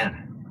sink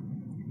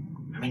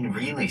in. I mean,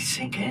 really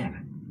sink in.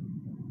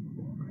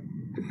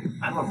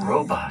 I'm a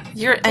robot.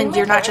 You're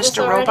not just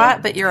a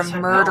robot, but you're a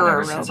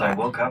murderer Since I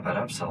robot. woke up at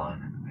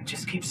Upsilon, I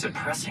just keep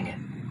suppressing it.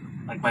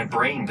 Like my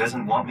brain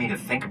doesn't want me to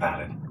think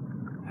about it.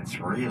 It's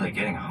really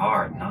getting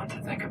hard not to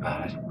think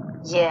about it.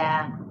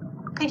 Yeah.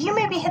 Could you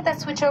maybe hit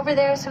that switch over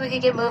there so we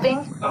could get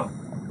moving? Oh,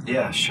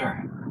 yeah,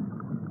 sure.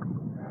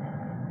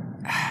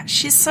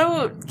 She's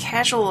so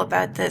casual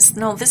about this.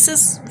 No,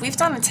 we've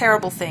done a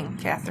terrible thing,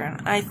 Catherine.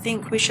 I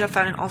think we should have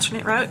found an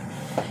alternate route.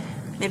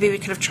 Maybe we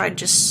could have tried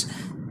just,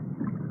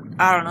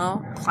 I don't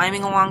know,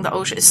 climbing along the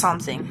ocean,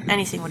 something.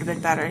 Anything would have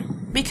been better.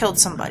 We killed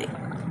somebody.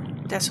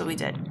 That's what we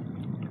did.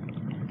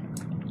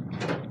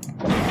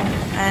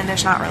 And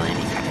there's not really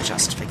any kind of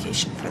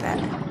justification for that.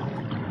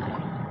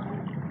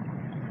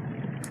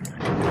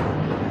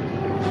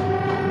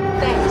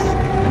 Thanks.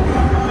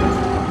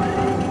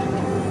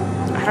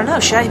 I don't know,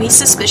 should I be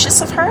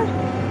suspicious of her?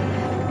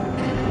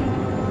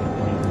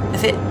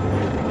 If it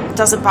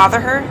doesn't bother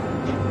her,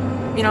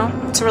 you know,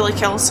 to really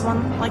kill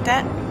someone like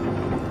that?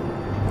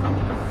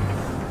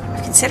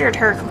 I've considered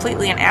her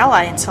completely an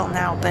ally until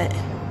now, but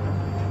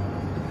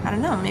I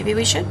don't know, maybe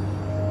we should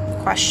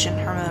question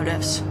her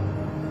motives.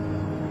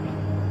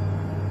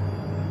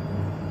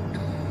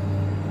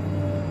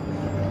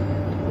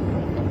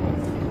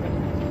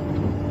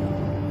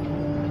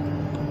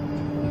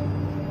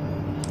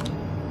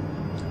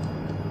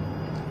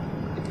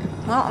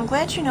 Well, I'm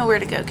glad you know where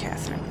to go,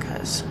 Catherine,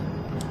 because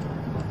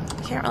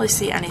I can't really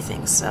see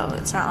anything, so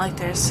it's not like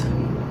there's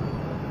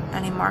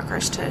any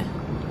markers to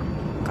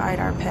guide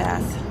our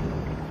path.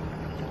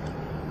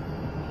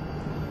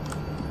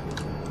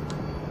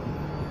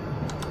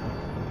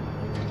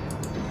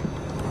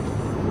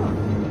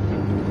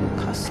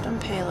 Custom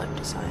payload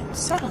design.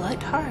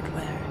 Satellite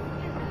hardware.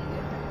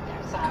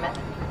 Simon,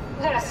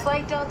 we got a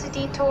slight delta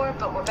detour,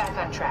 but we're back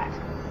on track.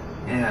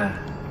 Yeah.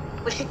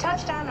 We should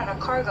touch down on a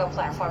cargo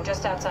platform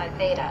just outside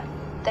Theta.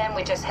 Then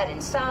we just head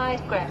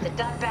inside, grab the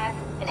dump back,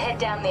 and head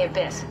down the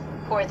abyss.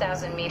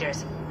 4,000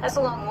 meters. That's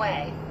a long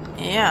way.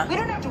 Yeah. We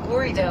don't have to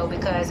worry, though,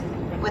 because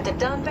with the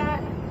dump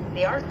back,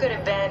 the Ark could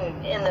have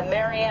been in the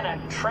Mariana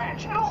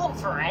Trench. It'll hold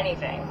for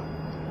anything.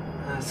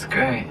 That's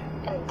great.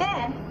 And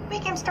then we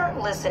can start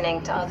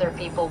listening to other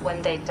people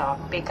when they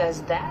talk,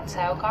 because that's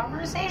how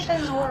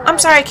conversations work. I'm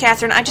sorry,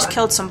 Catherine. I just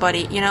killed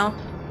somebody, you know?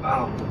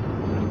 Oh,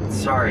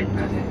 sorry.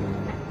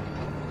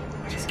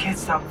 I just can't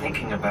stop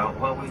thinking about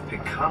what we've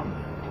become.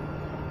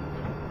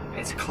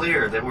 It's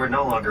clear that we're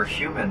no longer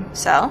human.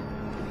 So?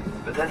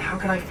 But then how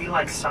can I feel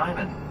like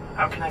Simon?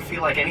 How can I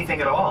feel like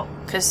anything at all?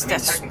 Because I mean,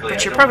 that's technically, what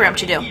I you're don't programmed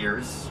to have do.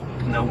 ears,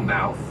 no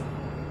mouth.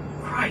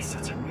 Christ,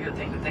 that's a weird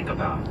thing to think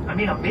about. I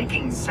mean, I'm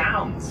making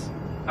sounds.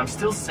 I'm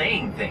still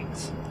saying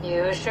things.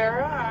 You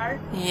sure are.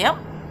 Yep.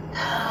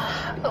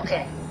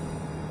 Okay.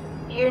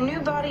 Your new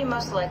body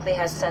most likely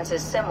has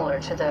senses similar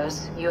to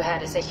those you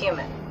had as a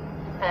human.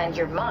 And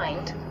your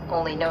mind,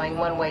 only knowing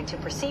one way to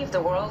perceive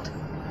the world,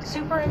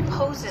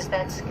 superimposes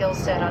that skill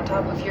set on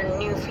top of your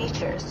new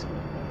features.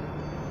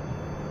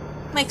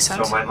 Makes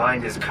sense. So my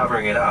mind is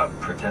covering it up,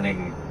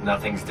 pretending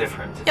nothing's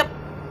different. Yep.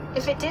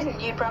 If it didn't,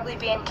 you'd probably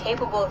be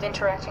incapable of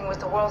interacting with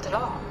the world at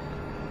all.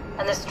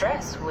 And the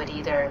stress would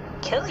either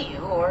kill you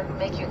or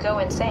make you go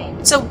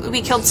insane. So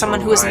we killed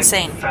someone who was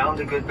insane. I found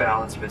a good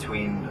balance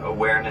between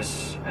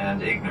awareness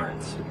and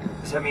ignorance.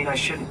 Does that mean I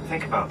shouldn't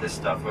think about this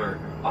stuff, or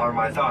are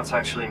my thoughts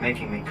actually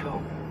making me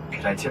cope?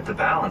 Could I tip the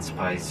balance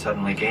by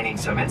suddenly gaining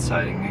some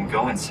insight and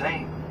go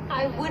insane?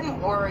 I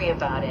wouldn't worry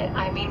about it.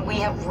 I mean, we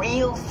have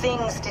real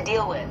things to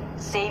deal with.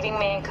 Saving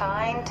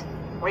mankind,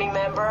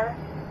 remember?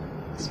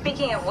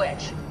 Speaking of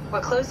which,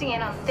 we're closing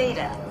in on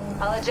Theta.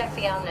 I'll eject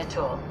the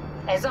Omnitool.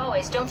 As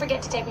always, don't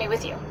forget to take me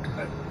with you.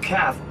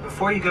 Kath,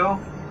 before you go,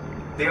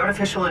 the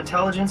artificial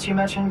intelligence you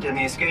mentioned in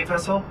the escape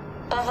vessel?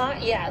 Uh-huh,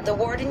 yeah, the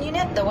Warden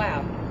unit, the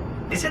WOW.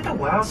 Is it the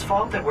WOW's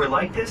fault that we're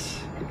like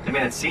this? I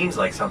mean, it seems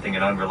like something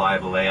an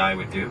unreliable AI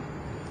would do.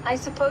 I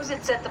suppose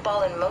it set the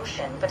ball in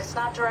motion, but it's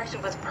not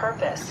directed with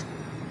purpose.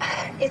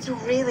 It's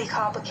really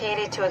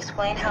complicated to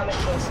explain how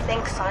machines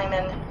think,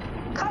 Simon.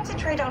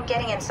 Concentrate on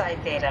getting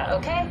inside Theta,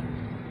 okay?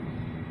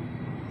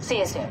 See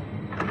you soon.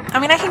 I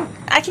mean,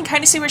 I can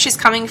kind of see where she's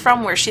coming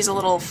from, where she's a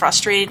little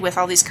frustrated with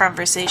all these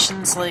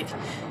conversations. Like,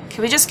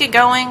 can we just get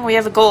going? We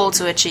have a goal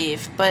to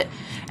achieve. But,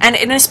 and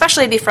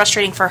especially it'd be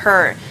frustrating for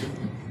her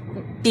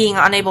being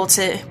unable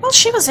to, well,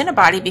 she was in a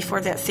body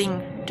before that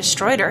thing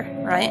destroyed her,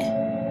 right?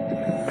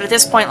 But at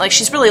this point, like,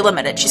 she's really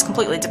limited. She's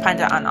completely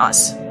dependent on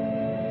us.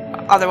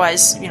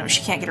 Otherwise, you know,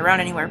 she can't get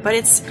around anywhere. But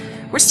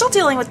we're still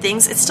dealing with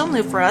things. It's still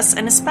new for us.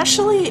 And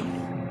especially,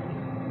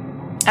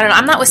 I don't know,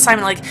 I'm not with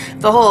Simon, like,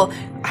 the whole,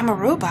 I'm a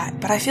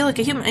robot, but I feel like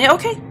a human. Yeah,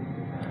 okay.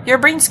 You're a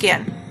brain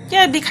scan.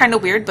 Yeah, it'd be kind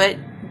of weird, but,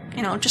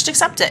 you know, just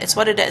accept it. It's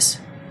what it is.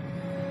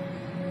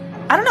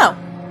 I don't know.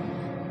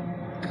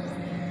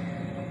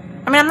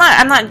 I mean,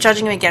 I'm not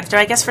judging him against her.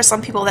 I guess for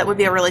some people that would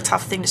be a really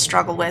tough thing to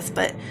struggle with,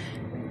 but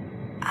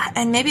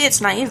And maybe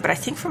it's naive, but I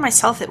think for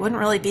myself it wouldn't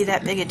really be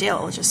that big a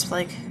deal. Just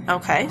like,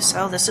 okay,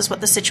 so this is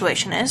what the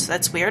situation is.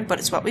 That's weird, but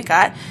it's what we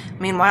got.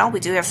 Meanwhile, we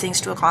do have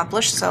things to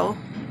accomplish, so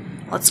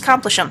let's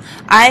accomplish them.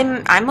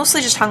 I'm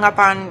mostly just hung up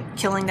on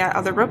killing that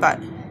other robot.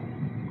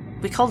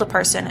 We killed a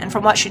person, and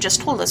from what she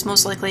just told us,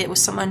 most likely it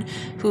was someone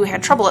who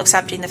had trouble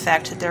accepting the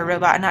fact that they're a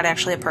robot and not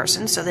actually a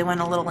person, so they went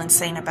a little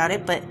insane about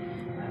it, but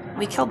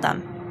we killed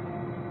them.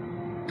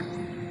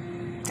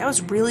 That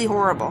was really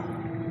horrible.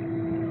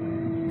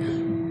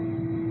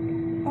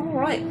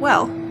 Alright,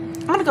 well,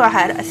 I'm going to go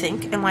ahead, I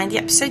think, and wind the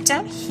episode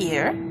down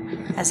here.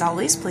 As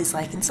always, please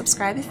like and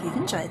subscribe if you've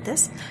enjoyed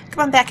this.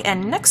 Come on back,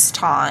 and next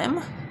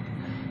time,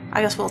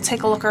 I guess we'll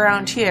take a look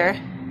around here.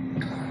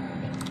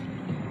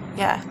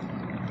 Yeah,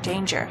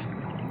 danger.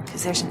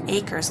 Because there's an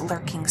acres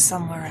lurking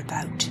somewhere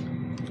about.